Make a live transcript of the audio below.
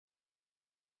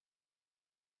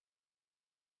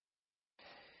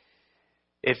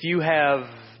If you have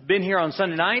been here on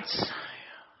Sunday nights,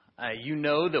 you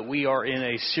know that we are in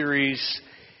a series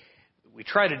we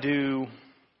try to do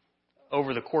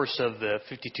over the course of the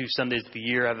 52 Sundays of the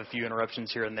year. I have a few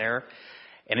interruptions here and there.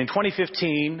 And in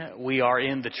 2015, we are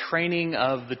in the Training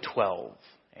of the 12.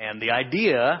 And the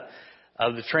idea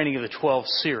of the Training of the 12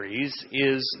 series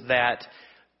is that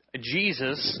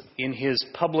Jesus, in his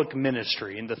public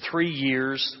ministry, in the 3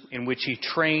 years in which he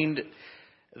trained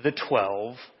the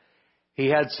 12, he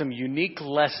had some unique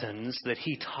lessons that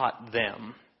he taught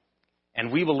them. And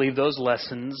we believe those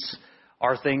lessons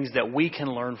are things that we can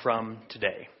learn from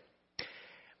today.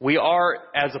 We are,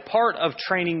 as a part of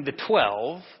training the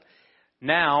 12,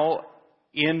 now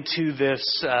into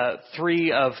this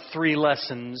 3 of 3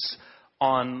 lessons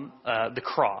on the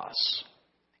cross.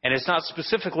 And it's not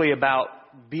specifically about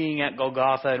being at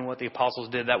Golgotha and what the apostles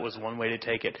did. That was one way to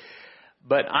take it.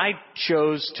 But I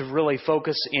chose to really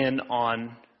focus in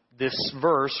on this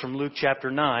verse from Luke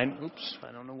chapter 9. Oops,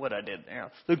 I don't know what I did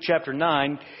there. Luke chapter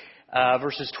 9,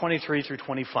 verses 23 through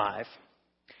 25.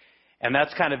 And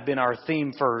that's kind of been our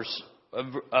theme verse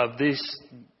of this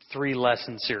 3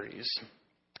 lesson series.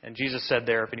 And Jesus said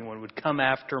there, if anyone would come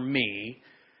after me,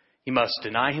 he must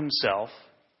deny himself,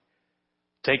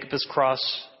 take up his cross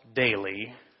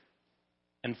daily,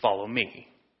 and follow me.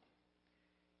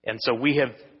 And so we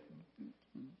have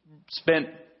spent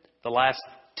the last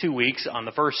 2 weeks on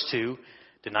the first 2,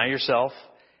 deny yourself,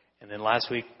 and then last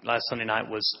Sunday night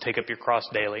was take up your cross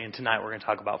daily, and tonight we're going to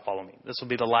talk about follow me. This will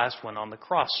be the last one on the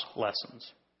cross lessons.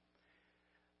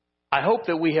 I hope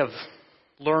that we have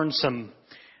learned some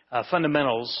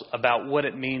fundamentals about what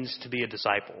it means to be a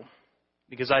disciple,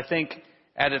 because I think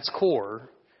at its core,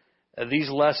 these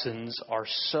lessons are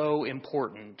so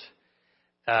important,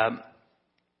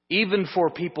 even for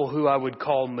people who I would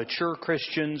call mature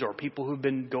Christians or people who've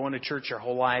been going to church their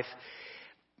whole life.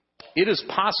 It is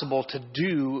possible to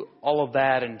do all of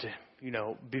that and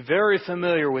to, be very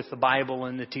familiar with the Bible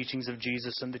and the teachings of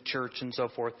Jesus and the church and so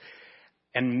forth,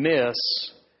 and miss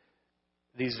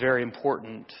these very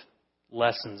important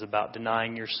lessons about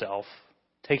denying yourself,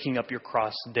 taking up your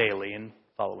cross daily, and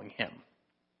following Him.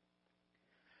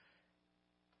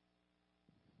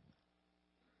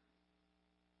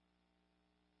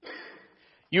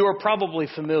 You are probably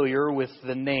familiar with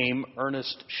the name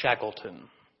Ernest Shackleton.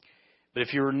 But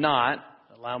if you're not,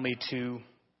 allow me to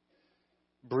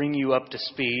bring you up to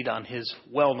speed on his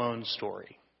well-known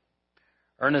story.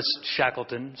 Sir Ernest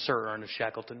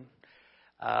Shackleton,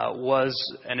 was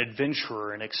an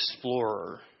adventurer, an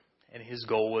explorer. And his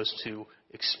goal was to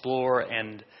explore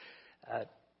and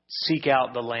seek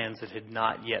out the lands that had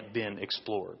not yet been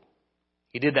explored.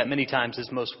 He did that many times.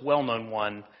 His most well-known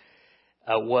one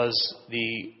was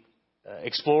the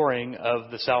exploring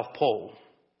of the South Pole,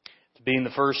 being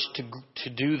the first to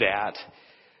do that.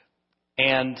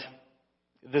 And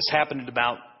this happened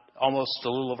about almost a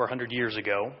little over 100 years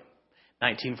ago.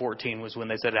 1914 was when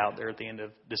they set out there at the end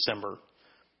of December.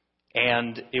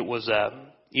 And it was,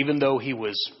 even though he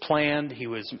was planned,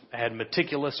 had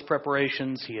meticulous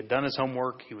preparations, he had done his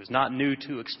homework, he was not new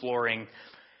to exploring,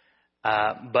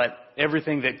 but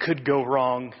everything that could go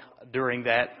wrong during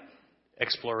that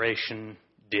exploration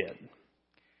did.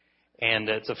 And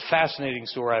it's a fascinating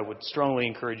story. I would strongly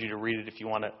encourage you to read it if you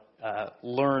want to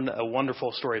learn a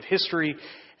wonderful story of history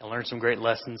and learn some great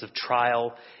lessons of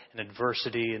trial and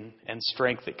adversity and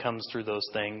strength that comes through those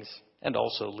things, and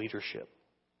also leadership.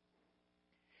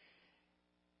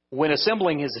 When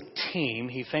assembling his team,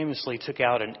 he famously took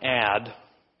out an ad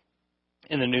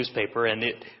in the newspaper, and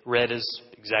it read as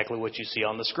exactly what you see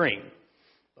on the screen.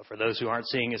 But for those who aren't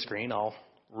seeing a screen, I'll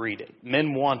read it.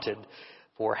 Men wanted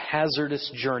for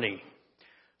hazardous journey,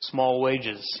 small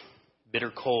wages,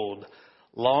 bitter cold,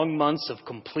 long months of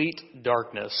complete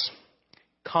darkness,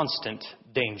 constant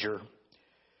danger,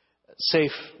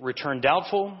 safe return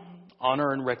doubtful,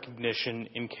 honor and recognition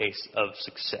in case of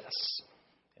success.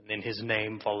 And then his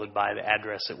name followed by the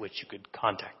address at which you could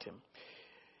contact him.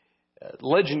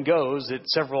 Legend goes that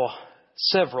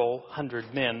several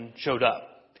hundred men showed up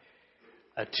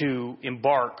to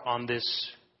embark on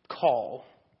this call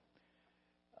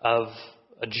of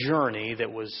a journey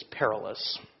that was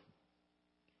perilous.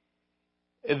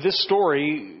 This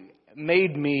story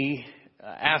made me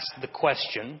ask the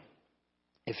question,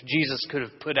 if Jesus could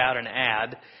have put out an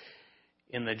ad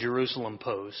in the Jerusalem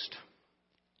Post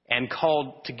and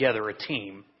called together a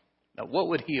team, now what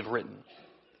would he have written?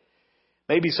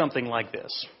 Maybe something like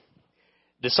this.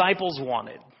 Disciples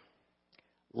wanted.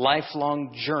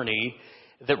 Lifelong journey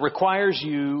that requires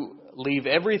you leave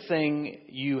everything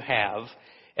you have,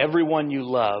 everyone you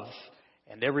love,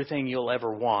 and everything you'll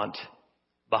ever want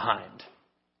behind.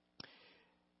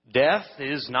 Death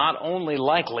is not only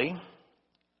likely,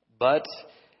 but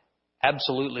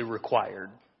absolutely required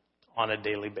on a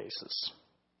daily basis.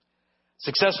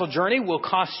 Successful journey will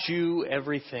cost you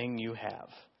everything you have,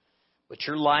 but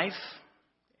your life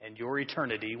and your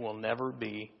eternity will never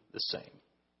be the same.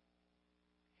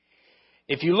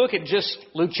 If you look at just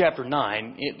Luke chapter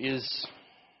 9, it is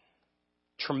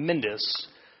tremendous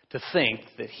to think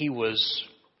that he was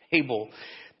able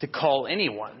to call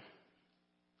anyone,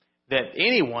 that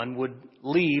anyone would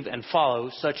leave and follow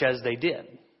such as they did.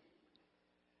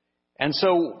 And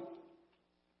so,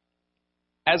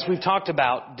 as we've talked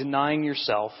about denying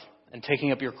yourself and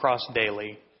taking up your cross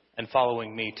daily and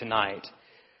following me tonight,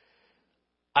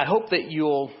 I hope that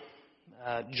you'll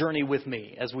journey with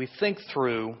me as we think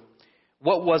through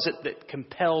what was it that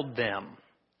compelled them,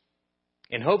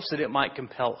 in hopes that it might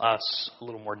compel us a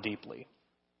little more deeply.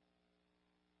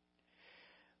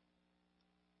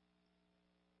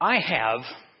 I have,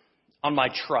 on my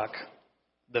truck,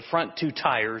 the front two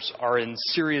tires are in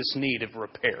serious need of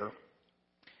repair.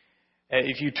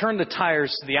 If you turn the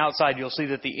tires to the outside, you'll see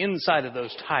that the inside of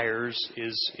those tires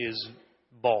is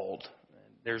bald.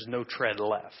 There's no tread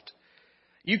left.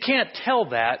 You can't tell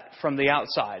that from the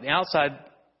outside. The outside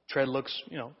tread looks,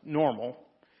 normal.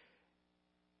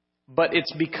 But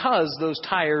it's because those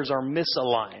tires are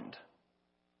misaligned.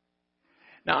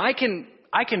 Now, I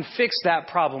can fix that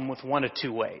problem with one of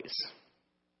two ways.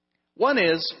 One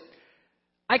is,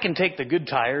 I can take the good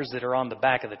tires that are on the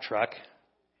back of the truck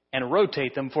and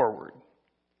rotate them forward.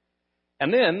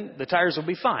 And then the tires will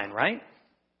be fine, right?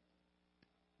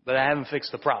 But I haven't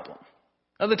fixed the problem.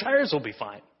 Now, the tires will be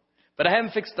fine, but I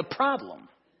haven't fixed the problem.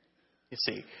 You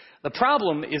see, the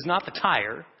problem is not the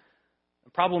tire. The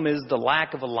problem is the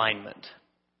lack of alignment.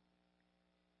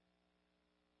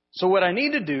 So what I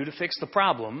need to do to fix the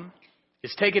problem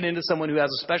is take it into someone who has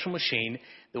a special machine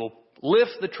that will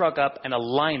lift the truck up and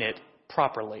align it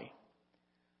properly,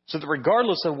 so that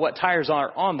regardless of what tires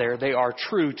are on there, they are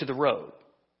true to the road.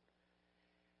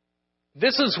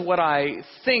 This is what I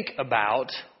think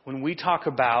about when we talk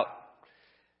about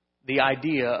the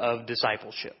idea of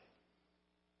discipleship.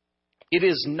 It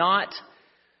is not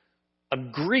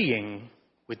agreeing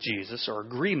with Jesus or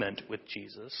agreement with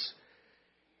Jesus,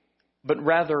 but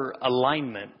rather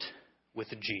alignment with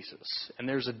Jesus. And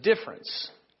there's a difference.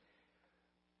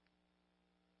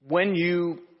 When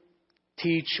you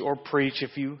teach or preach,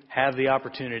 if you have the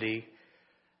opportunity,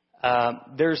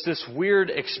 there's this weird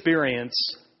experience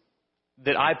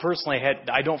that I personally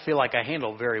I don't feel like I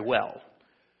handle very well.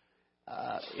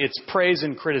 It's praise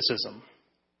and criticism.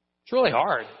 It's really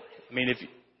hard. I mean,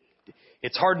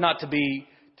 it's hard not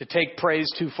to take praise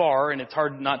too far, and it's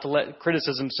hard not to let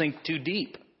criticism sink too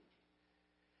deep.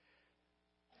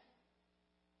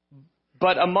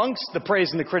 But amongst the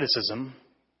praise and the criticism,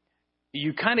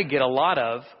 you kind of get a lot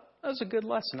of, that was a good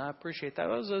lesson. I appreciate that.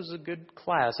 That was a good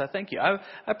class. I thank you. I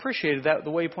appreciated that,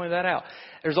 the way you pointed that out.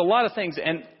 There's a lot of things,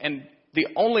 and the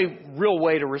only real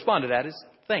way to respond to that is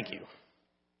thank you.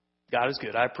 God is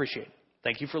good. I appreciate it.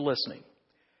 Thank you for listening.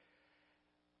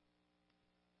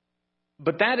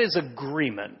 But that is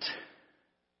agreement.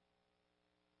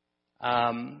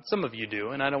 Some of you do,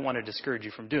 and I don't want to discourage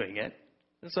you from doing it.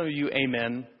 And some of you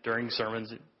amen during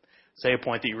sermons. Say a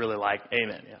point that you really like.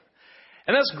 Amen. Yeah.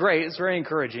 And that's great. It's very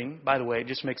encouraging. By the way, it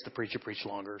just makes the preacher preach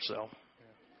longer. So,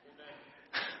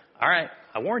 all right.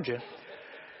 I warned you.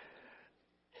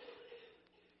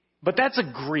 But that's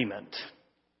agreement.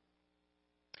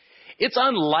 It's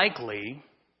unlikely,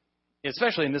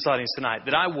 especially in this audience tonight,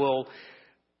 that I will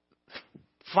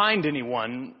find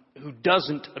anyone who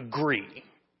doesn't agree.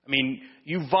 I mean,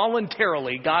 you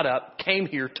voluntarily got up, came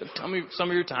here, took some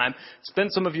of your time,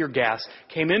 spent some of your gas,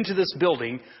 came into this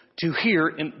building to hear,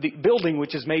 in the building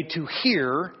which is made to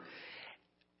hear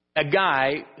a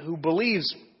guy who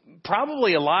believes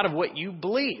probably a lot of what you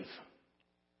believe.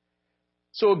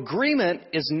 So agreement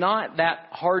is not that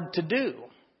hard to do,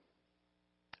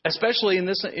 especially in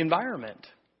this environment.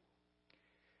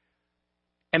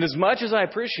 And as much as I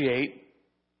appreciate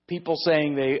people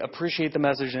saying they appreciate the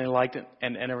message and they liked it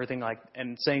and everything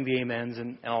and saying the amens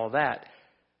and all of that,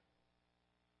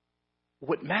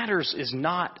 what matters is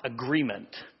not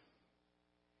agreement.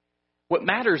 What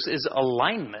matters is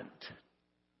alignment.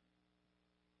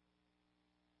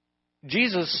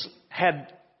 Jesus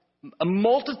had a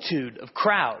multitude of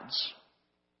crowds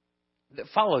that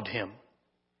followed him.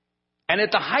 And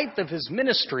at the height of his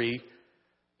ministry,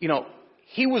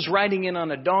 he was riding in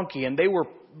on a donkey and they were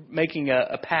making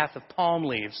a path of palm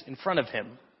leaves in front of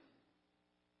him.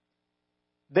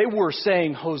 They were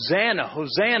saying, Hosanna,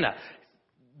 Hosanna.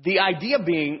 The idea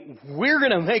being, we're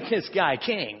going to make this guy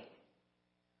king.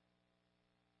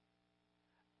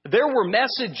 there were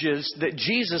messages that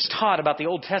Jesus taught about the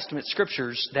Old Testament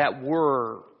scriptures that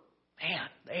were, man,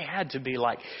 they had to be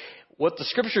like, what the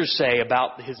scriptures say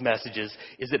about his messages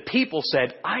is that people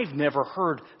said, I've never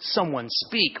heard someone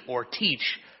speak or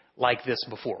teach like this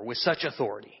before with such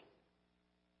authority.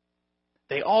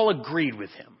 They all agreed with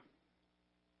him.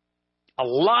 A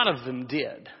lot of them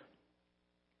did.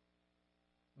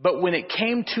 But when it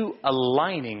came to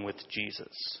aligning with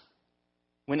Jesus,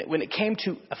 when it came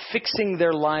to affixing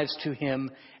their lives to him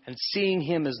and seeing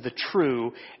him as the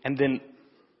true and then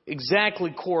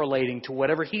exactly correlating to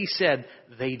whatever he said,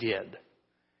 they did.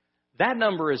 That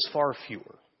number is far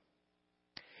fewer.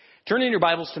 Turn in your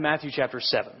Bibles to Matthew chapter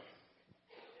 7.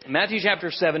 Matthew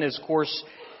chapter 7 is, of course,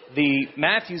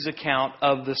 Matthew's account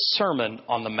of the Sermon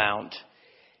on the Mount.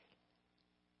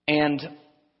 And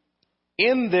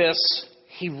in this,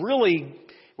 we're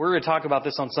going to talk about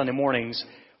this on Sunday mornings,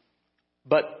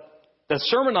 but the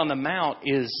Sermon on the Mount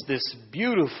is this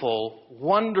beautiful,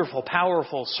 wonderful,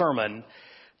 powerful sermon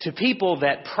to people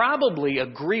that probably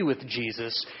agree with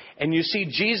Jesus, and you see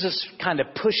Jesus kind of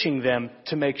pushing them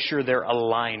to make sure they're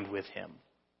aligned with him.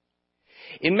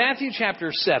 In Matthew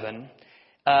chapter 7,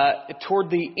 toward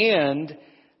the end,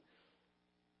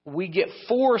 we get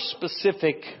 4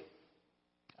 specific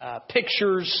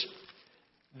pictures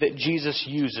that Jesus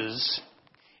uses.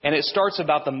 And it starts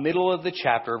about the middle of the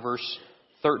chapter, verse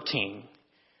 13.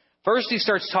 First, he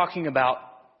starts talking about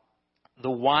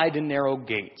the wide and narrow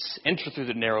gates. Enter through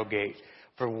the narrow gate.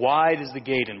 For wide is the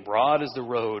gate and broad is the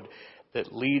road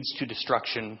that leads to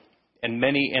destruction, and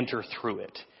many enter through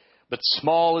it. But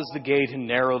small is the gate and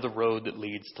narrow the road that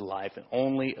leads to life, and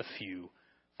only a few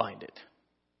find it.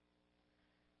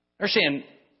 Understand,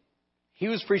 he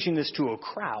was preaching this to a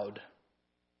crowd.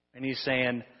 And he's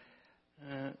saying,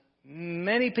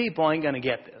 many people ain't going to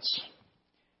get this.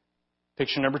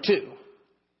 Picture number 2,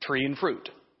 tree and fruit.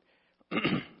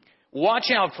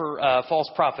 Watch out for false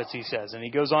prophets, he says. And he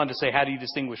goes on to say, how do you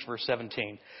distinguish? Verse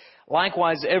 17.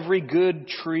 Likewise, every good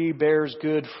tree bears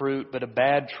good fruit, but a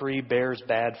bad tree bears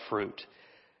bad fruit.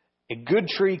 A good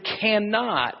tree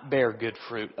cannot bear good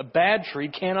fruit. A bad tree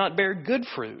cannot bear good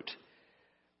fruit.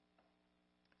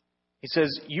 He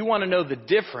says, you want to know the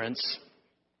difference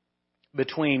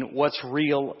between what's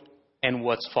real and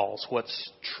what's false,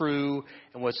 what's true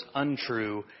and what's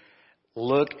untrue.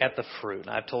 Look at the fruit.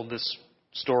 I've told this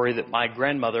story that my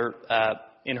grandmother,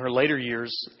 in her later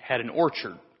years, had an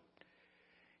orchard.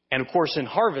 And of course, in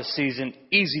harvest season,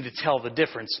 easy to tell the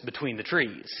difference between the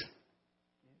trees.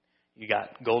 You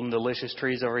got Golden Delicious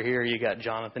trees over here. You got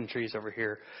Jonathan trees over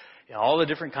here. You know, all the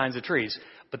different kinds of trees.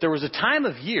 But there was a time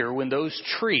of year when those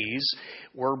trees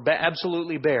were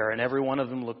absolutely bare and every one of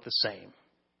them looked the same.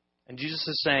 And Jesus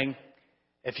is saying,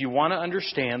 if you want to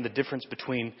understand the difference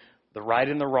between the right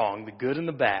and the wrong, the good and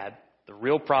the bad, the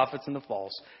real prophets and the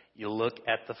false, you look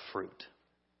at the fruit.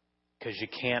 Because you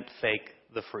can't fake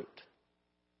the fruit.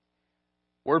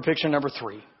 Word picture number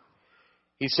 3.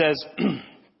 He says,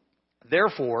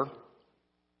 therefore,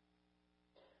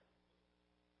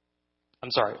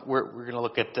 we're going to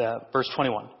look at verse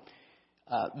 21.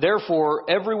 Therefore,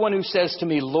 everyone who says to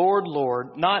me, Lord,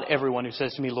 Lord, not everyone who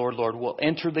says to me, Lord, Lord, will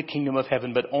enter the kingdom of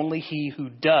heaven, but only he who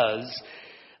does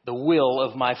the will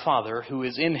of my Father who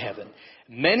is in heaven.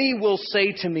 Many will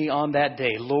say to me on that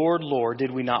day, Lord, Lord, did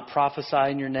we not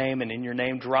prophesy in your name and in your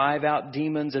name drive out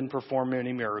demons and perform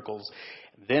many miracles?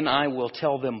 Then I will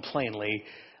tell them plainly,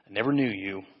 I never knew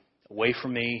you. Away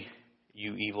from me,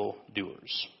 you evil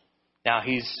doers. Now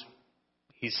he's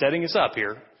setting us up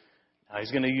here. Now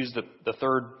he's going to use the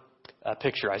third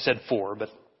picture. I said 4, but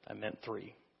I meant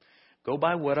 3. Go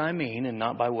by what I mean and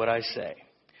not by what I say.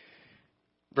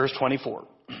 Verse 24.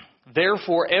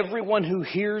 Therefore, everyone who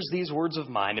hears these words of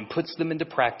mine and puts them into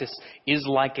practice is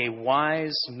like a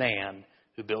wise man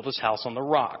who built his house on the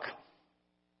rock.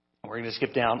 We're going to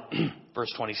skip down,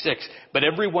 verse 26. But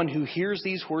everyone who hears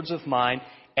these words of mine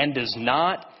and does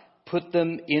not put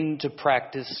them into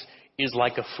practice is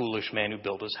like a foolish man who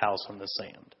built his house on the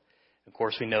sand. Of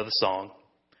course, we know the song.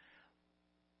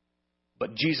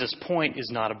 But Jesus' point is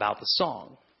not about the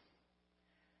song.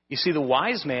 You see, the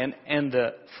wise man and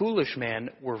the foolish man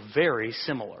were very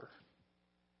similar.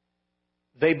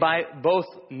 They both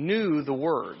knew the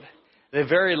word. They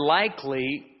very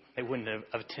likely, they wouldn't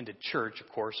have attended church, of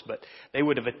course, but they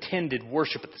would have attended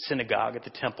worship at the synagogue, at the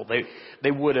temple.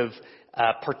 They would have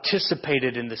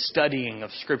participated in the studying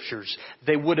of scriptures.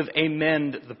 They would have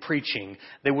amened the preaching.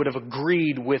 They would have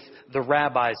agreed with the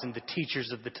rabbis and the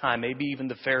teachers of the time, maybe even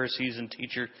the Pharisees and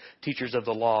teachers of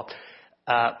the law.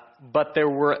 But there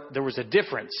was a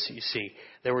difference, you see.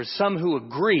 There were some who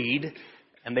agreed,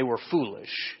 and they were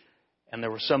foolish. and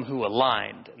there were some who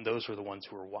aligned, and those were the ones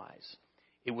who were wise.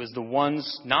 It was the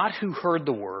ones not who heard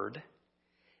the word,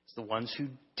 it's the ones who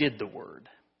did the word,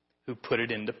 who put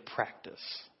it into practice.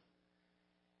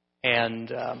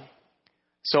 And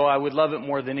so I would love it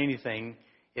more than anything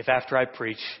if after I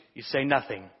preach, you say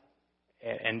nothing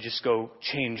and just go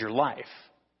change your life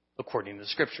according to the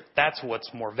Scripture. That's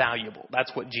what's more valuable.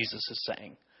 That's what Jesus is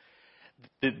saying.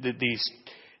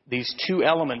 These two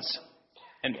elements,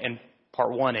 and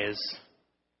part one is,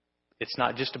 it's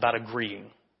not just about agreeing.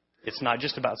 It's not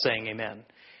just about saying amen.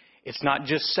 It's not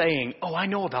just saying, oh, I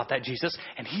know about that Jesus,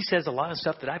 and he says a lot of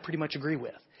stuff that I pretty much agree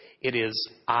with. It is,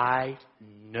 I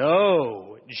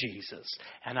know Jesus,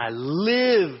 and I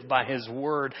live by his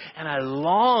word, and I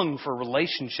long for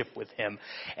relationship with him.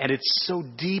 And it's so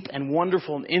deep and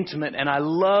wonderful and intimate, and I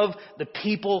love the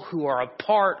people who are a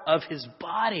part of his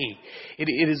body.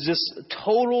 It is just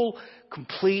total,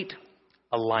 complete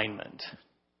alignment.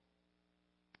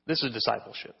 This is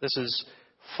discipleship. This is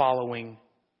following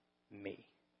me.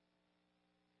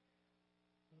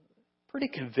 Pretty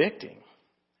convicting.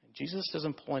 Jesus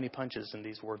doesn't pull any punches in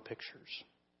these word pictures.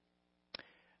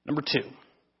 Number 2.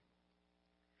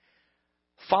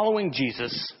 Following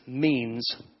Jesus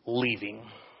means leaving.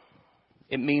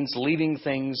 It means leaving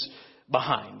things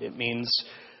behind. It means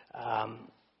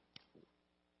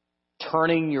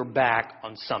turning your back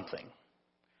on something.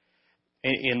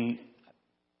 In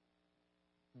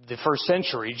the first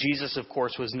century, Jesus, of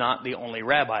course, was not the only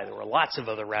rabbi. There were lots of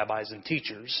other rabbis and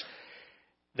teachers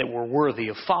that were worthy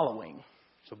of following.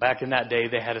 So back in that day,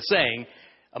 they had a saying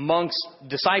amongst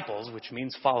disciples, which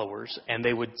means followers, and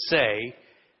they would say,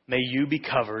 may you be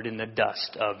covered in the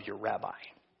dust of your rabbi.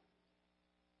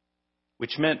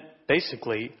 Which meant,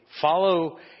 basically,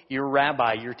 follow your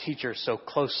rabbi, your teacher, so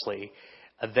closely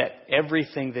that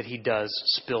everything that he does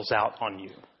spills out on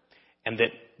you. And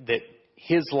that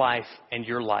his life and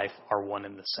your life are one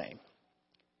and the same.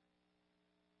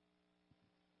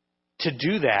 To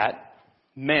do that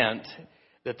meant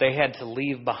that they had to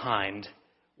leave behind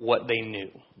what they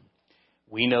knew.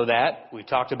 We know that. We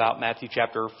talked about Matthew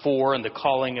chapter 4 and the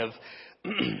calling of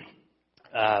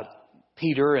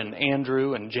Peter and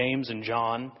Andrew and James and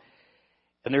John.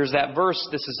 And there's that verse,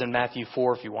 this is in Matthew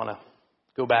 4 if you want to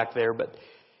go back there, but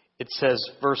it says,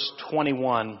 verse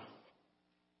 21,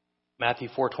 Matthew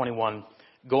 4:21,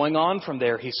 going on from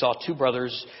there, he saw two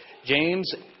brothers,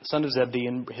 James, son of Zebedee,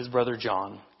 and his brother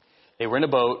John. They were in a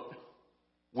boat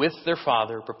with their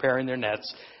father, preparing their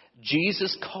nets.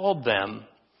 Jesus called them,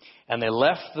 and they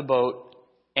left the boat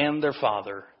and their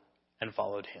father and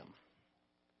followed him.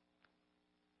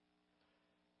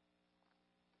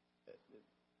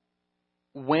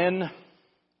 When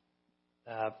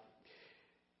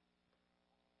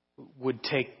would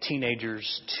take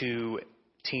teenagers to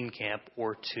teen camp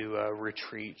or to a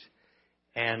retreat,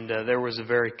 and there was a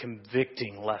very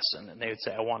convicting lesson, and they would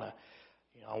say, I want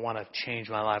to change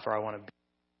my life, or I want to be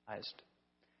baptized.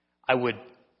 I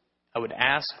would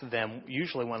ask them,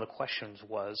 usually one of the questions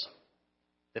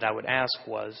I would ask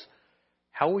was,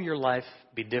 how will your life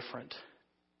be different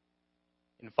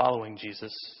in following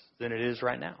Jesus than it is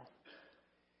right now?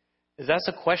 Because that's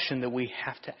a question that we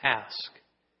have to ask.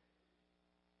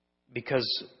 Because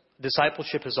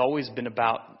discipleship has always been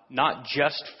about not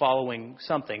just following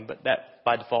something, but that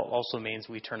by default also means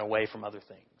we turn away from other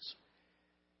things.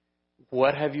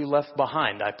 What have you left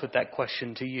behind? I put that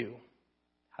question to you.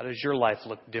 How does your life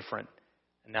look different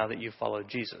now that you've followed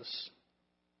Jesus?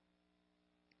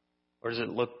 Or does it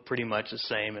look pretty much the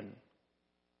same and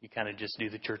you kind of just do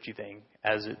the churchy thing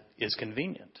as it is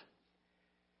convenient?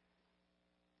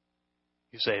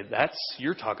 You say,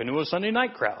 you're talking to a Sunday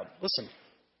night crowd. Listen,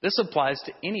 this applies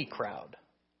to any crowd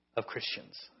of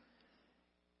Christians.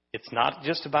 It's not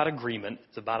just about agreement.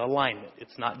 It's about alignment.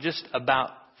 It's not just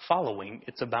about following.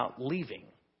 It's about leaving.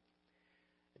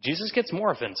 Jesus gets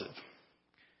more offensive.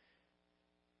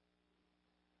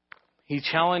 He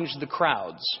challenged the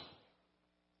crowds.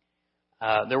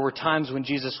 There were times when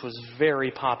Jesus was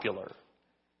very popular.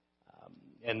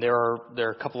 And there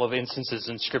are a couple of instances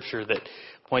in Scripture that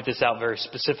point this out very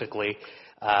specifically.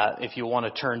 If you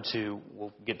want to turn to,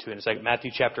 we'll get to it in a second,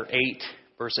 Matthew chapter 8,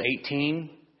 verse 18.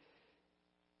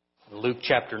 Luke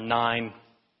chapter 9,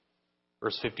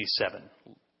 verse 57.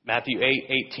 Matthew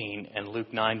 8:18 and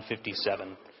Luke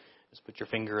 9:57. Just put your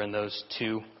finger in those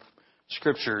two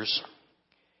scriptures.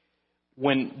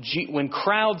 When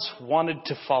crowds wanted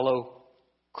to follow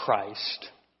Christ,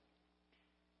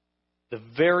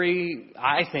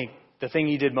 I think the thing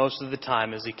he did most of the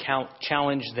time is he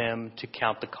challenged them to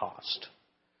count the cost.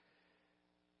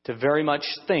 To very much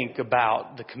think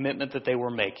about the commitment that they were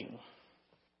making.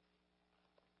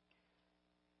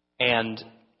 And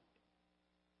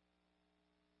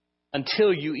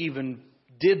until you even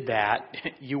did that,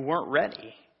 you weren't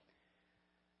ready.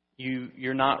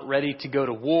 You're not ready to go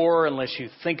to war unless you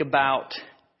think about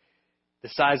the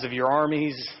size of your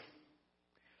armies.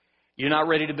 You're not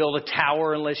ready to build a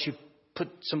tower unless you put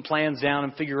some plans down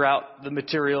and figure out the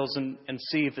materials and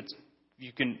see if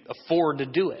you can afford to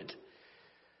do it.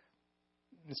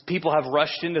 People have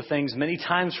rushed into things many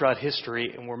times throughout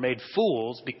history and were made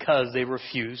fools because they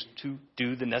refused to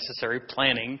do the necessary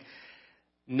planning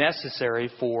necessary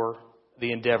for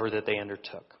the endeavor that they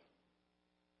undertook.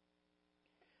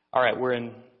 All right, we're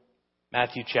in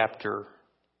Matthew chapter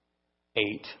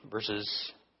 8,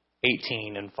 verses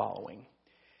 18 and following.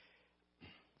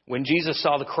 When Jesus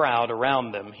saw the crowd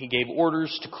around them, he gave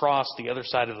orders to cross the other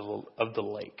side of the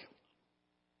lake.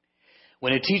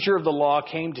 When a teacher of the law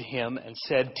came to him and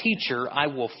said, "Teacher, I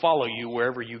will follow you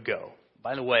wherever you go."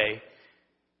 By the way,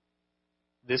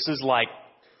 this is like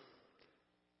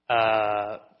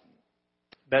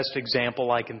best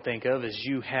example I can think of is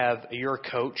you're a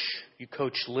coach, you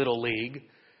coach Little League,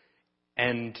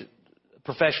 and a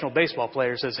professional baseball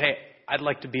player says, "Hey, I'd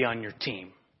like to be on your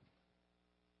team."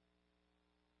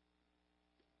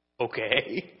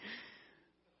 Okay.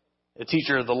 The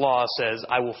teacher of the law says,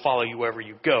 "I will follow you wherever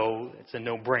you go." It's a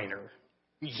no-brainer.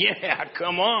 Yeah,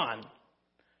 come on.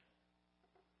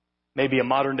 Maybe a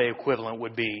modern day equivalent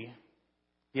would be,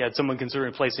 you had someone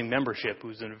considering placing membership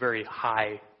who's in a very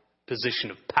high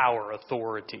position of power,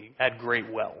 authority, had great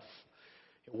wealth.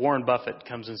 Warren Buffett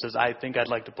comes and says, "I think I'd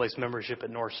like to place membership at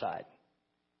Northside."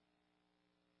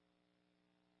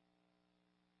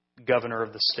 Governor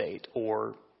of the state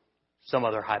or some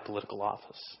other high political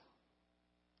office.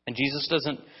 And Jesus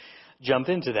doesn't jump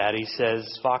into that. He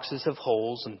says, "Foxes have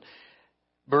holes and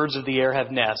birds of the air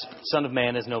have nests, but the Son of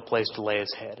Man has no place to lay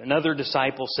his head." Another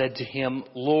disciple said to him,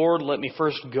 "Lord, let me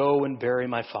first go and bury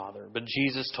my father." But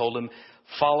Jesus told him,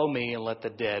 "Follow me and let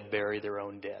the dead bury their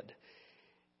own dead."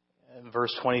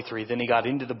 Verse 23, then he got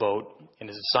into the boat and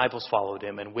his disciples followed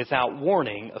him. And without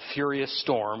warning, a furious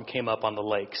storm came up on the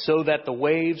lake so that the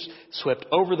waves swept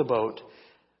over the boat,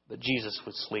 but Jesus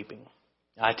was sleeping.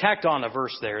 I tacked on a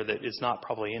verse there that is not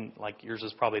probably in, like yours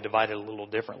is probably divided a little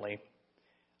differently.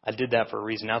 I did that for a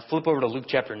reason. Now flip over to Luke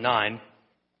chapter 9,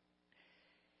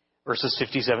 verses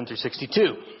 57 through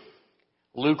 62.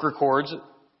 Luke records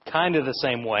kind of the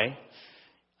same way.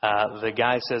 The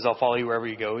guy says, "I'll follow you wherever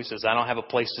you go." He says, "I don't have a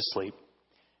place to sleep."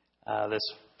 This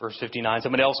verse 59.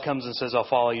 Somebody else comes and says, "I'll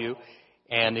follow you."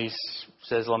 And he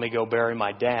says, "Let me go bury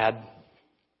my dad."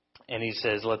 And he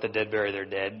says, "Let the dead bury their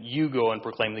dead. You go and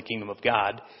proclaim the kingdom of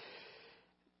God."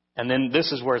 And then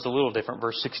this is where it's a little different.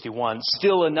 Verse 61.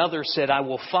 Still another said, "I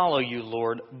will follow you,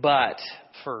 Lord, but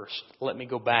first let me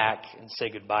go back and say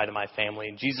goodbye to my family."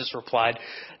 And Jesus replied,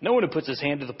 "No one who puts his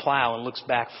hand to the plow and looks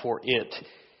back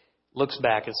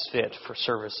is fit for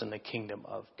service in the kingdom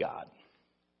of God."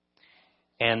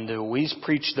 And we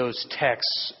preach those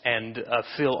texts and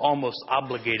feel almost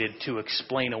obligated to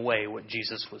explain away what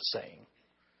Jesus was saying.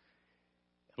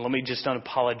 And let me just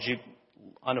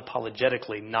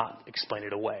unapologetically not explain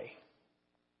it away.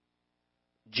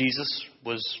 Jesus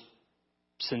was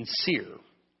sincere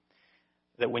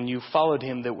that when you followed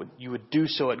him, that you would do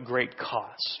so at great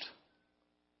cost.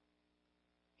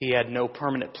 He had no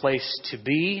permanent place to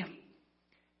be.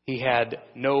 He had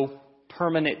no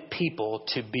permanent people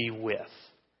to be with.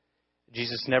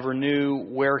 Jesus never knew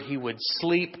where he would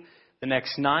sleep the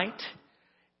next night,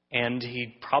 and he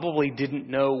probably didn't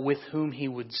know with whom he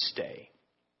would stay.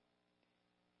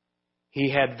 He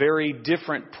had very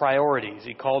different priorities.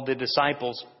 He called the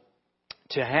disciples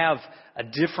to have a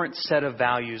different set of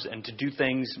values and to do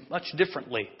things much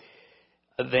differently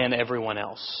than everyone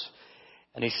else.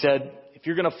 And he said, if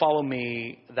you're going to follow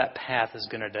me, that path is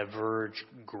going to diverge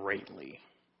greatly.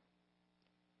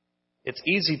 It's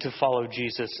easy to follow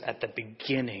Jesus at the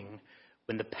beginning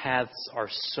when the paths are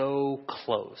so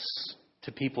close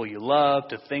to people you love,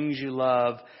 to things you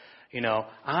love. You know,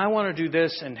 I want to do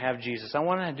this and have Jesus. I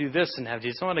want to do this and have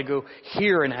Jesus. I want to go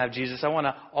here and have Jesus. I want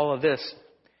to all of this.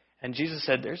 And Jesus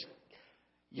said,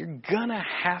 you're going to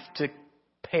have to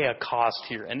pay a cost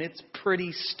here. And it's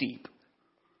pretty steep.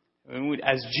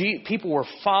 As people were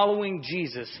following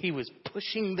Jesus, he was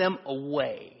pushing them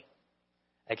away.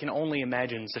 I can only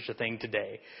imagine such a thing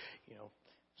today. You know,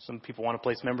 some people want to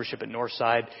place membership at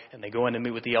Northside, and they go in to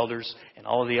meet with the elders, and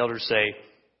all of the elders say,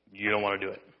 "You don't want to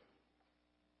do it.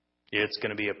 It's going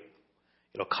to be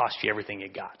it'll cost you everything you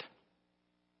got.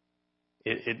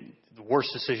 The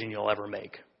worst decision you'll ever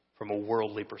make from a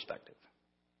worldly perspective.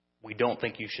 We don't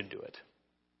think you should do it."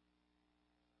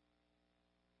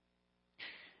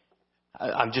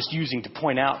 I'm just using to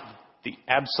point out the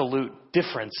absolute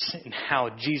difference in how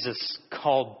Jesus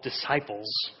called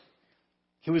disciples.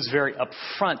 He was very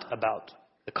upfront about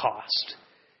the cost.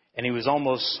 And he was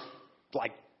almost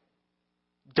like,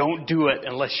 don't do it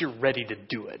unless you're ready to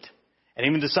do it. And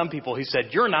even to some people, he said,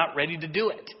 you're not ready to do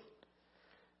it.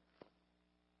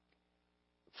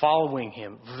 Following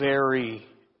him, very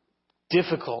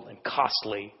difficult and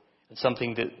costly, and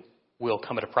something that will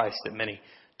come at a price that many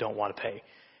don't want to pay.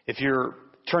 If you're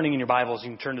turning in your Bibles, you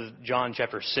can turn to John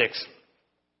chapter 6.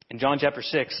 In John chapter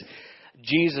 6,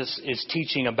 Jesus is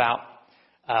teaching about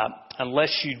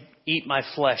unless you eat my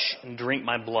flesh and drink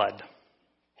my blood.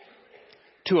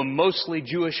 To a mostly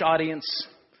Jewish audience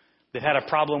that had a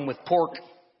problem with pork,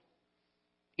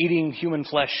 eating human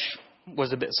flesh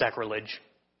was a bit sacrilege.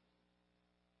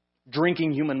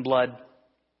 Drinking human blood,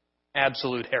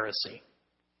 absolute heresy.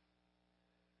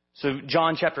 So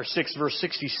John chapter 6, verse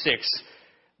 66,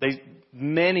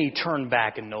 many turned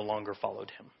back and no longer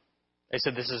followed him. They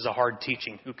said, this is a hard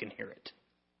teaching. Who can hear it?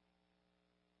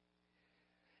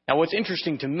 Now, what's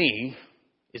interesting to me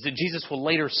is that Jesus will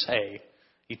later say,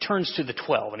 he turns to the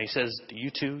 12 and he says, do you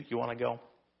too, you want to go?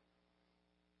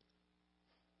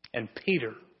 And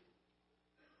Peter,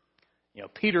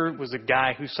 Peter was a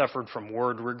guy who suffered from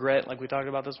word regret, like we talked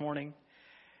about this morning.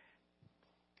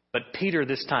 But Peter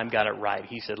this time got it right.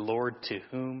 He said, Lord, to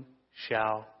whom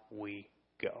shall we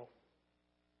go?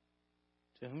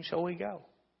 To whom shall we go?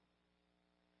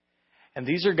 And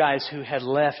these are guys who had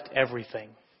left everything.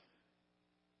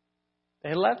 They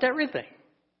had left everything.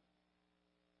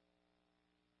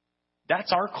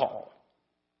 That's our call.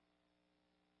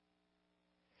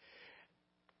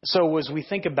 So as we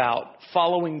think about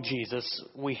following Jesus,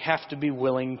 we have to be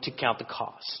willing to count the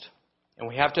cost. And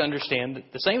we have to understand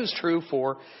that the same is true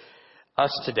for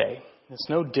us today. It's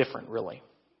no different, really.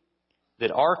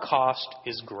 That our cost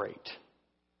is great.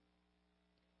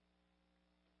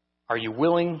 Are you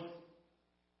willing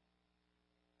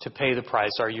to pay the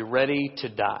price? Are you ready to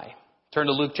die? Turn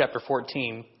to Luke chapter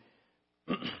 14.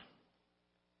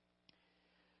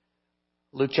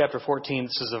 Luke chapter 14,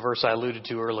 this is a verse I alluded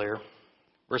to earlier.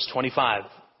 Verse 25.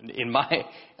 In my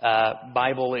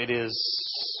Bible, it is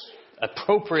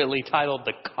appropriately titled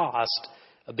The Cost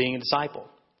of Being a Disciple.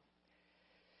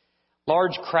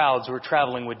 Large crowds were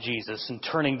traveling with Jesus, and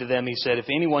turning to them, he said, if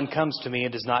anyone comes to me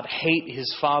and does not hate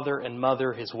his father and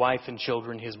mother, his wife and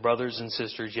children, his brothers and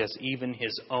sisters, yes, even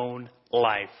his own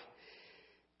life,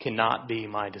 cannot be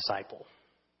my disciple.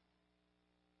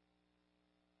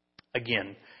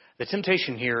 Again, the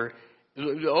temptation here,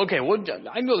 okay, well,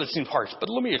 I know this seems harsh, but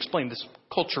let me explain this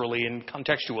culturally and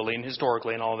contextually and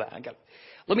historically and all of that.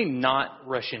 Let me not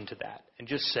rush into that and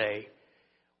just say,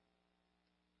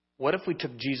 what if we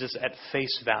took Jesus at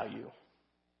face value?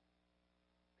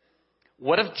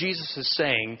 What if Jesus is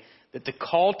saying that the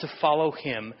call to follow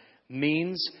him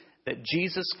means that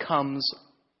Jesus comes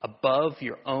above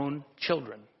your own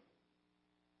children?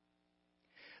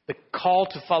 The call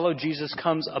to follow Jesus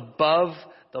comes above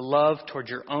the love toward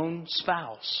your own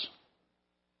spouse.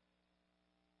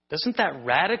 Doesn't that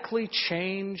radically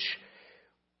change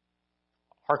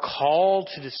our call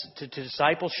to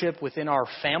discipleship within our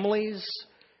families?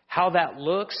 How that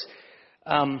looks?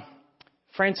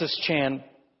 Francis Chan,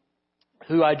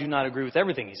 who I do not agree with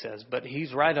everything he says, but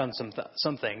he's right on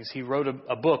some things. He wrote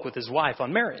a book with his wife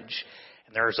on marriage.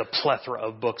 And there's a plethora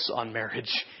of books on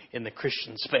marriage in the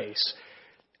Christian space.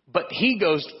 But he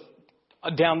goes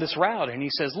down this route and he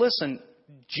says, listen,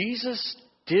 Jesus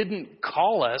didn't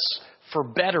call us for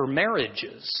better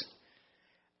marriages.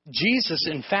 Jesus,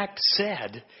 in fact,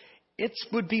 said it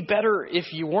would be better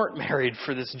if you weren't married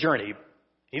for this journey.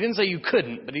 He didn't say you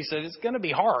couldn't, but he said it's going to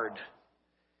be hard.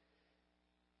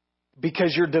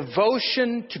 Because your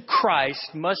devotion to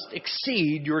Christ must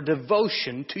exceed your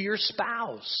devotion to your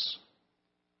spouse,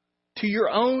 to your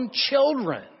own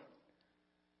children.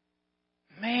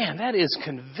 Man, that is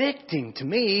convicting to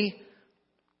me.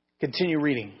 Continue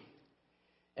reading.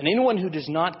 And anyone who does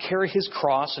not carry his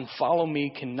cross and follow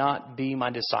me cannot be my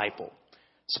disciple.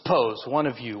 Suppose one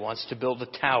of you wants to build a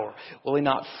tower. Will he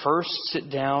not first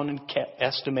sit down and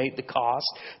estimate the cost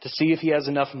to see if he has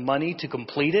enough money to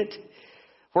complete it?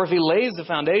 For if he lays the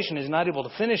foundation and is not able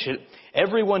to finish it,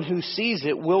 everyone who sees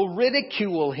it will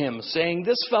ridicule him, saying,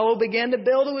 this fellow began to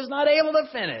build and was not able to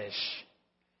finish.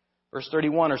 Verse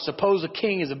 31, or suppose a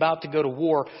king is about to go to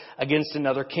war against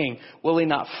another king. Will he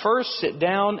not first sit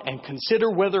down and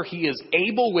consider whether he is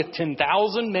able with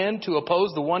 10,000 men to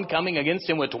oppose the one coming against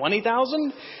him with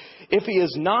 20,000? If he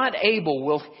is not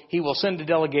able, he will send a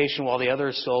delegation while the other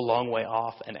is still a long way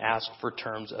off and ask for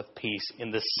terms of peace.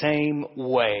 In the same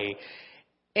way,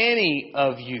 Any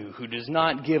of you who does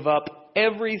not give up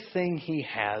everything he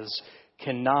has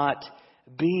cannot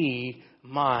be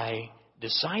my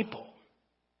disciple.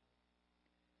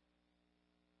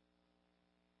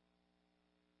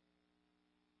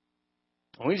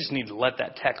 And we just need to let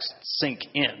that text sink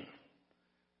in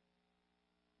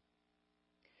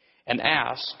and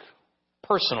ask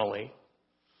personally.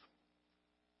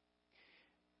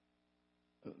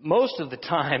 Most of the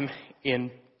time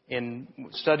in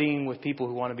studying with people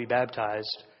who want to be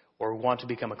baptized or want to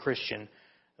become a Christian,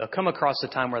 they'll come across a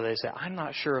time where they say, I'm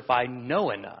not sure if I know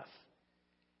enough.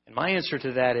 And my answer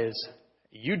to that is,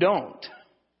 you don't.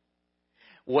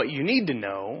 What you need to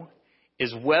know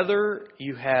is whether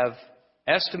you have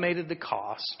estimated the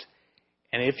cost,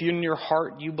 and if in your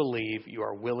heart you believe you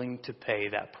are willing to pay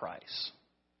that price.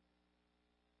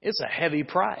 It's a heavy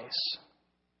price.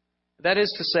 That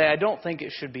is to say, I don't think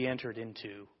it should be entered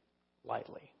into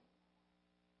lightly.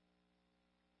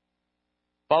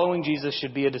 Following Jesus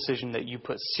should be a decision that you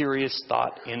put serious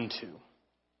thought into.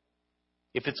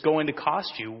 If it's going to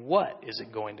cost you, what is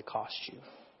it going to cost you?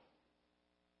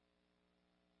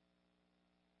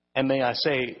 And may I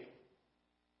say,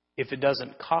 if it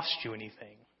doesn't cost you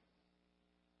anything,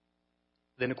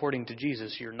 then according to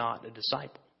Jesus, you're not a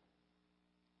disciple.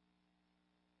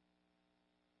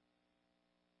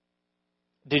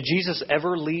 Did Jesus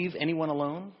ever leave anyone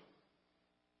alone?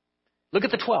 Look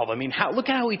at the 12. Look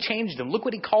at how he changed them. Look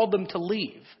what he called them to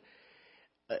leave.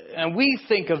 And we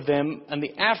think of them and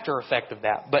the after effect of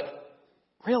that. But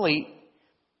really,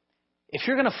 if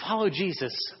you're going to follow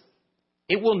Jesus,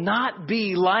 it will not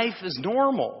be life as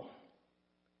normal.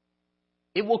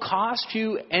 It will cost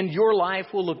you, and your life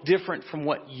will look different from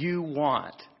what you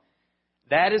want.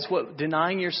 That is what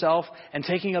denying yourself and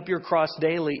taking up your cross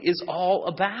daily is all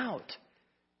about.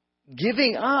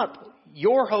 Giving up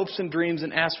your hopes and dreams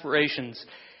and aspirations.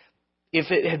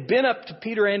 If it had been up to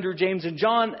Peter, Andrew, James, and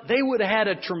John, they would have had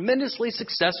a tremendously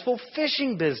successful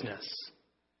fishing business.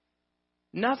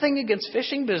 Nothing against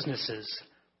fishing businesses,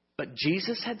 but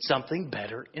Jesus had something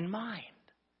better in mind.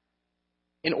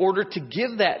 In order to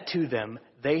give that to them,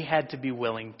 they had to be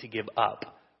willing to give up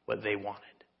what they wanted.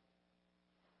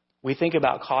 We think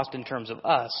about cost in terms of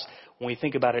us. When we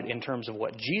think about it in terms of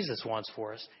what Jesus wants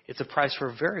for us, it's a price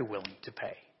we're very willing to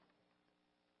pay.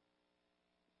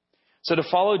 So to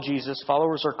follow Jesus,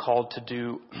 followers are called to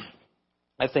do,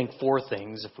 I think, 4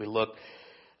 things if we look.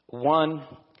 1,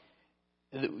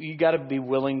 you got to be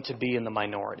willing to be in the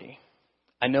minority.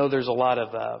 I know there's a lot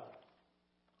of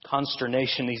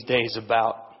consternation these days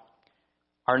about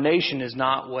our nation is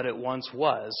not what it once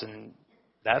was, and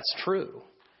that's true.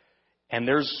 And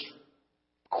there's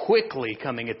quickly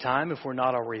coming a time, if we're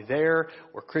not already there,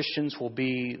 where Christians will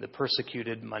be the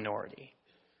persecuted minority.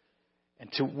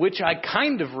 And to which I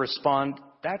kind of respond,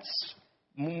 that's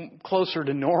closer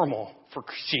to normal for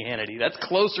Christianity. That's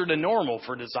closer to normal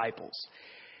for disciples.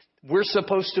 We're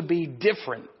supposed to be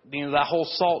different. That whole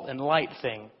salt and light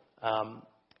thing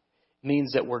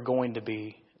means that we're going to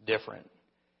be different.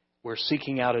 We're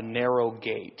seeking out a narrow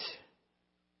gate.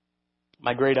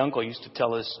 My great uncle used to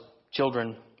tell his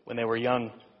children when they were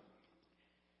young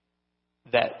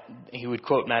that he would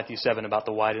quote Matthew 7 about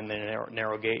the wide and the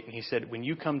narrow gate. And he said, when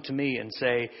you come to me and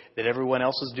say that everyone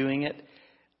else is doing it,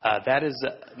 that is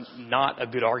not a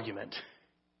good argument.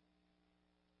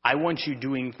 I want you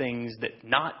doing things that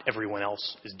not everyone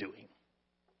else is doing.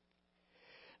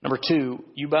 Number 2,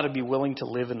 you got to be willing to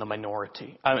live in the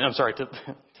minority. To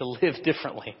live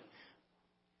differently.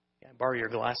 Can I borrow your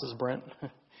glasses, Brent?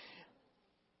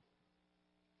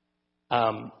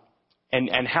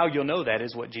 And how you'll know that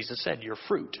is what Jesus said, your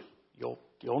fruit.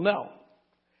 You'll know.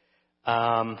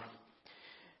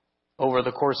 Over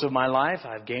the course of my life,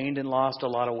 I've gained and lost a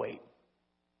lot of weight.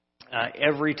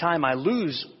 Every time I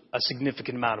lose a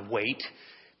significant amount of weight,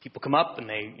 people come up and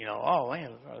they, oh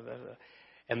man,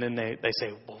 and then they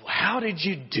say, well, how did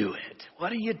you do it?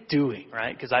 What are you doing,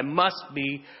 right? Because I must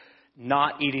be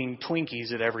not eating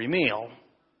Twinkies at every meal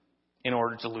in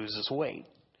order to lose this weight.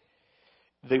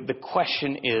 The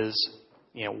question is,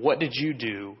 what did you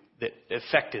do that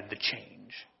affected the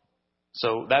change?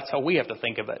 So that's how we have to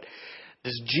think of it.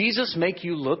 Does Jesus make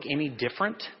you look any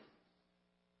different?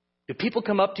 Do people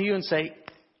come up to you and say,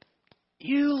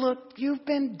 you've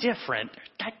been different.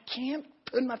 I can't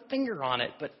put my finger on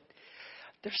it, but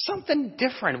there's something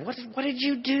different. What did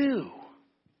you do?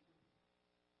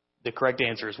 The correct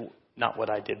answer is not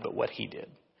what I did, but what he did.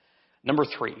 Number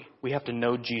 3, we have to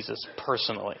know Jesus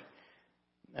personally.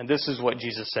 And this is what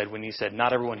Jesus said when he said,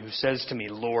 not everyone who says to me,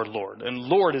 Lord, Lord. And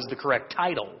Lord is the correct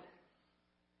title.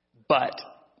 But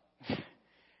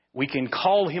we can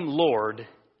call him Lord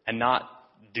and not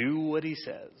Do what he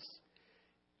says.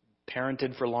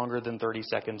 Parented for longer than 30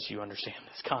 seconds, you understand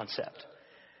this concept.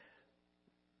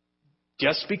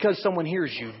 Just because someone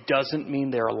hears you doesn't mean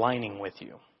they're aligning with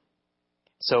you.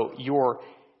 So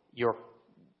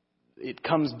it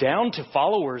comes down to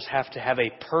followers have to have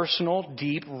a personal,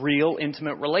 deep, real,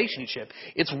 intimate relationship.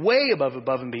 It's way above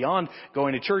and beyond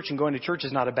going to church, and going to church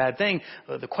is not a bad thing.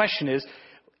 The question is,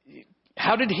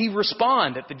 how did he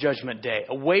respond at the judgment day?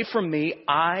 Away from me,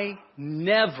 I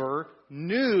never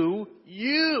knew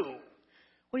you.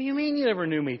 What do you mean you never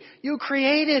knew me? You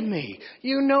created me.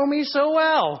 You know me so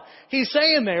well. He's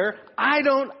saying there, I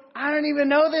don't even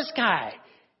know this guy.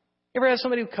 You ever have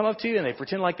somebody come up to you and they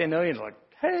pretend like they know you and they're like,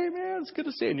 hey man, it's good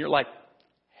to see you. And you're like,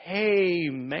 hey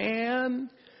man.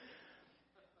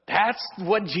 That's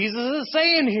what Jesus is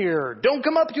saying here. Don't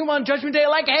come up to him on Judgment Day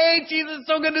like, hey, Jesus, it's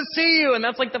so good to see you. And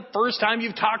that's like the first time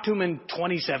you've talked to him in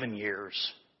 27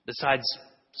 years, besides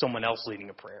someone else leading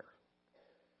a prayer.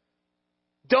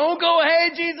 Don't go, hey,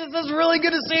 Jesus, it's really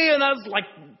good to see you. And that's like,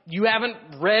 you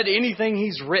haven't read anything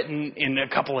he's written in a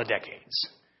couple of decades.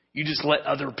 You just let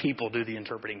other people do the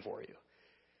interpreting for you.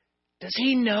 Does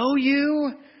he know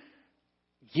you?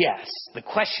 Yes. The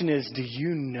question is, do you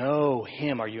know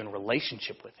him? Are you in a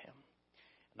relationship with him?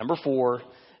 Number 4,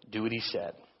 do what he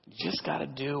said. You just got to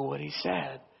do what he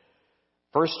said.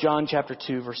 1 John chapter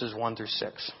 2, verses 1 through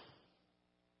 6.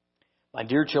 My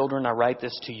dear children, I write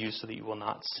this to you so that you will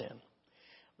not sin.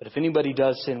 But if anybody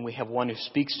does sin, we have one who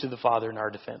speaks to the Father in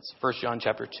our defense. 1 John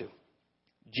chapter 2.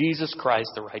 Jesus Christ,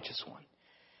 the righteous one.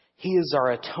 He is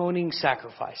our atoning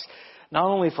sacrifice, not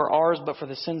only for ours, but for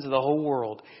the sins of the whole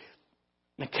world.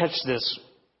 Now catch this.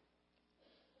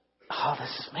 Oh,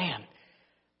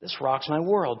 this rocks my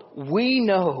world. We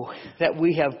know that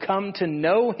we have come to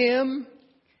know him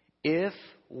if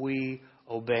we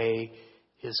obey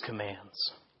his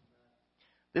commands.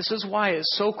 This is why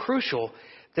it's so crucial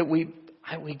that we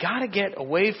got to get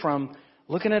away from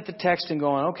looking at the text and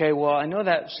going, okay, well, I know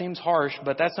that seems harsh,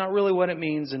 but that's not really what it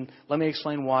means, and let me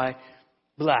explain why.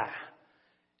 Blah.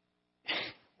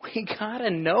 We got to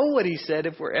know what he said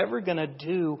if we're ever going to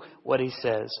do what he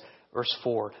says. Verse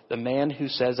 4, the man who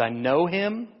says, I know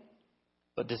him,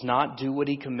 but does not do what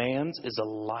he commands is a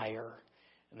liar,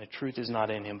 and the truth is not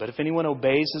in him. But if anyone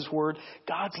obeys his word,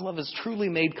 God's love is truly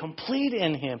made complete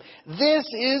in him. This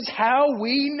is how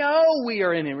we know we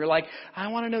are in him. You're like, I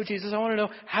want to know Jesus. I want to know,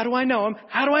 how do I know him?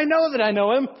 How do I know that I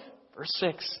know him? Verse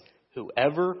 6,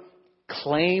 whoever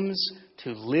claims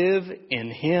to live in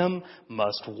him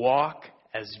must walk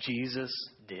as Jesus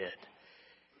did.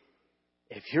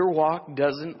 If your walk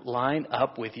doesn't line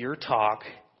up with your talk,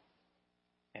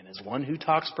 and as one who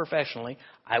talks professionally,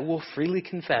 I will freely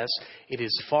confess it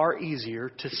is far easier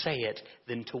to say it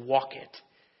than to walk it.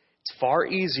 It's far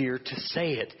easier to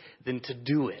say it than to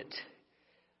do it.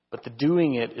 But the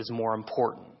doing it is more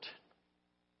important.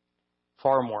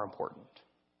 Far more important.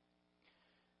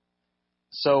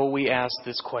 So we ask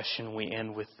this question, we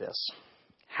end with this.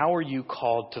 How are you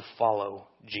called to follow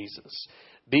Jesus?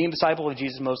 Being a disciple of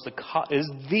Jesus is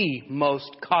the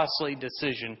most costly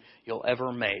decision you'll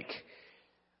ever make.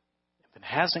 If it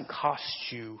hasn't cost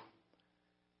you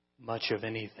much of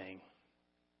anything,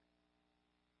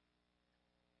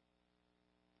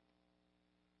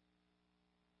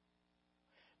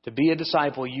 to be a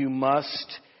disciple, you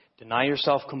must deny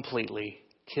yourself completely,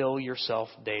 kill yourself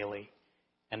daily,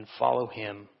 and follow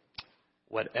him,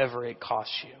 whatever it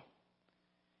costs you.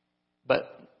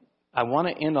 But I want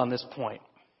to end on this point.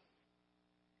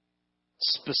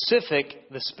 The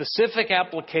specific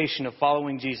application of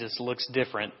following Jesus looks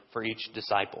different for each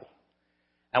disciple.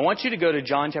 I want you to go to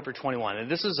John chapter 21. And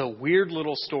this is a weird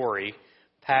little story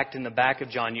packed in the back of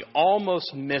John. You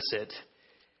almost miss it.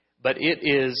 But it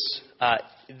is,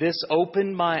 this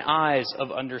opened my eyes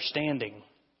of understanding.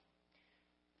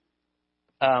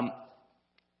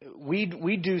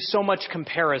 We do so much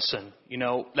comparison. You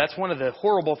know, that's one of the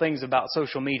horrible things about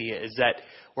social media is that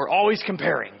we're always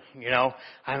comparing. You know,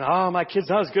 my kid's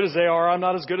not as good as they are. I'm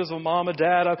not as good as a mom and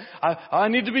dad. I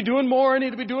need to be doing more. I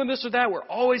need to be doing this or that. We're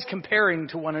always comparing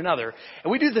to one another.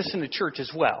 And we do this in the church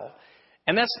as well.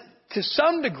 And that's, to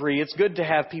some degree, it's good to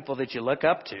have people that you look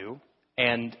up to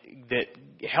and that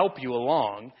help you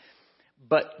along.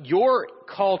 But your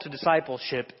call to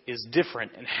discipleship is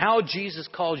different. And how Jesus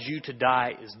calls you to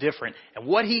die is different. And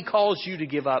what he calls you to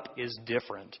give up is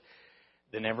different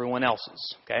than everyone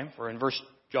else's. Okay? We're in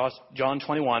John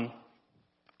 21.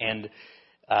 And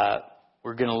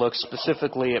we're going to look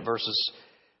specifically at verses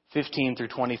 15 through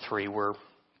 23, where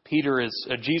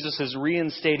Jesus is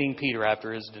reinstating Peter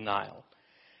after his denial.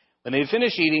 When they had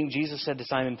finished eating, Jesus said to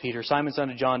Simon Peter, Simon, son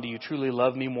of John, do you truly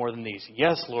love me more than these?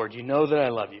 Yes, Lord, you know that I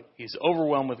love you. He's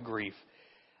overwhelmed with grief.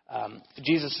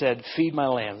 Jesus said, feed my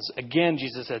lambs. Again,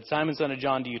 Jesus said, Simon, son of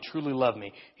John, do you truly love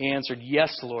me? He answered,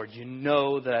 yes, Lord, you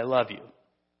know that I love you.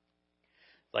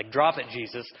 Like, drop it,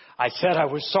 Jesus. I said I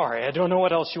was sorry. I don't know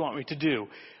what else you want me to do.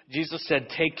 Jesus said,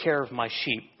 take care of my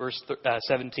sheep. Verse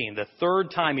 17. The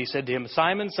third time he said to him,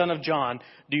 Simon, son of John,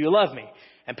 do you love me?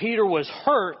 And Peter was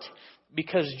hurt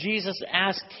because Jesus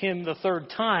asked him the third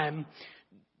time,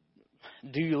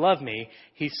 do you love me?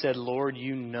 He said, Lord,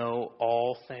 you know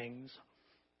all things.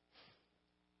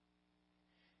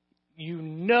 You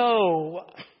know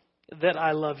that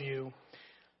I love you.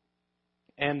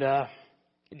 And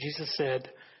Jesus said,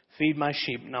 feed my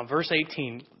sheep. Now, verse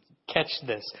 18, catch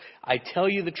this. I tell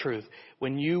you the truth.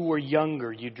 When you were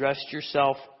younger, you dressed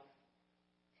yourself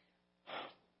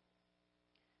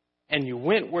and you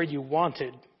went where you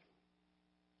wanted.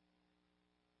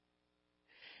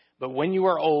 But when you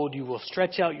are old, you will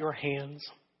stretch out your hands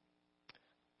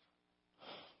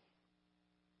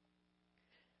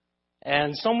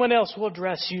and someone else will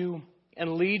dress you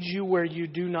and lead you where you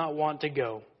do not want to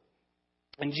go.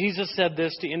 And Jesus said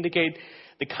this to indicate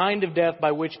the kind of death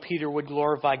by which Peter would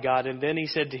glorify God. And then he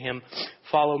said to him,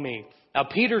 follow me. Now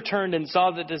Peter turned and saw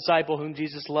the disciple whom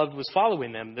Jesus loved was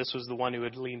following them. This was the one who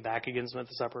had leaned back against him at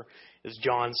the supper. Is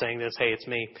John saying this? Hey, it's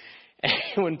me.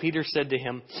 And when Peter said to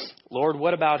him, Lord,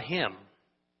 what about him?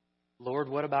 Lord,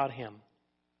 what about him?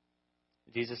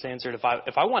 Jesus answered,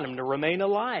 if I want him to remain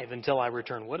alive until I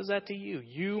return, what is that to you?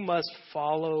 You must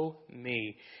follow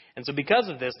me. And so because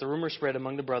of this, the rumor spread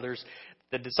among the brothers,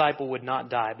 the disciple would not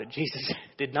die. But Jesus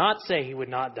did not say he would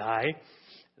not die.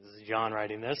 This is John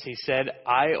writing this. He said,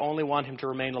 I only want him to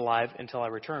remain alive until I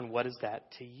return. What is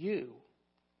that to you?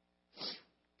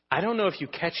 I don't know if you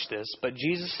catch this, but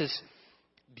Jesus is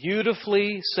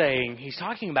beautifully saying, he's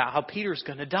talking about how Peter's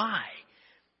going to die.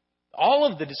 All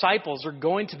of the disciples are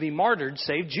going to be martyred,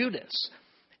 save Judas.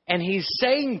 And he's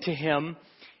saying to him,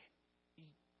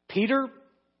 Peter,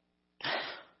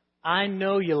 I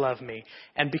know you love me.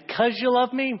 And because you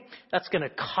love me, that's going to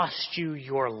cost you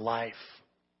your life.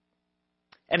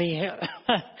 And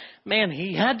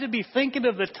he had to be thinking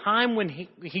of the time when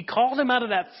he called him out of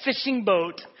that fishing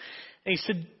boat. And he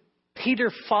said, Peter,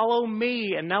 follow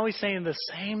me. And now he's saying the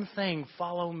same thing,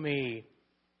 follow me.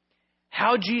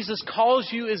 How Jesus calls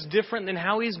you is different than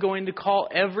how he's going to call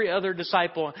every other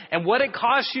disciple. And what it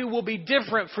costs you will be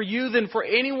different for you than for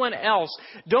anyone else.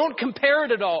 Don't compare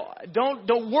it at all.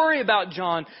 Don't worry about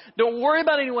John. Don't worry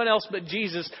about anyone else but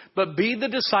Jesus. But be the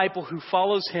disciple who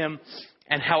follows him.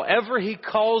 And however he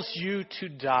calls you to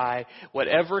die,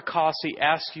 whatever cost he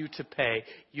asks you to pay,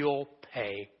 you'll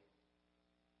pay.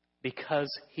 Because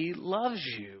he loves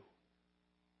you.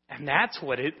 And that's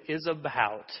what it is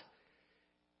about.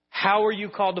 How are you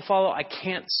called to follow? I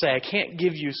can't say. I can't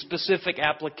give you specific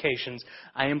applications.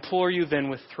 I implore you then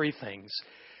with three things.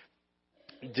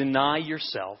 Deny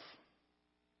yourself.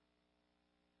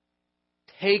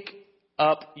 Take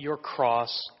up your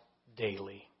cross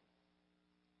daily.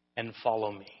 And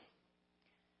follow me.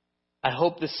 I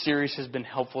hope this series has been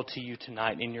helpful to you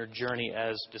tonight in your journey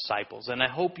as disciples. And I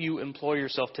hope you employ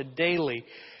yourself to daily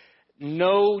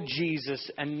know Jesus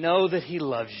and know that he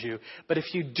loves you. But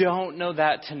if you don't know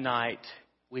that tonight,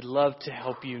 we'd love to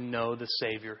help you know the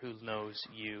Savior who knows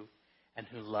you and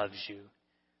who loves you.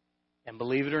 And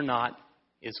believe it or not,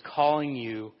 is calling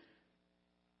you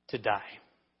to die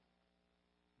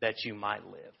that you might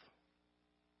live.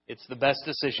 It's the best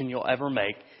decision you'll ever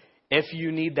make. If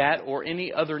you need that or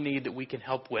any other need that we can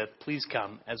help with, please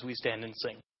come as we stand and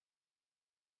sing.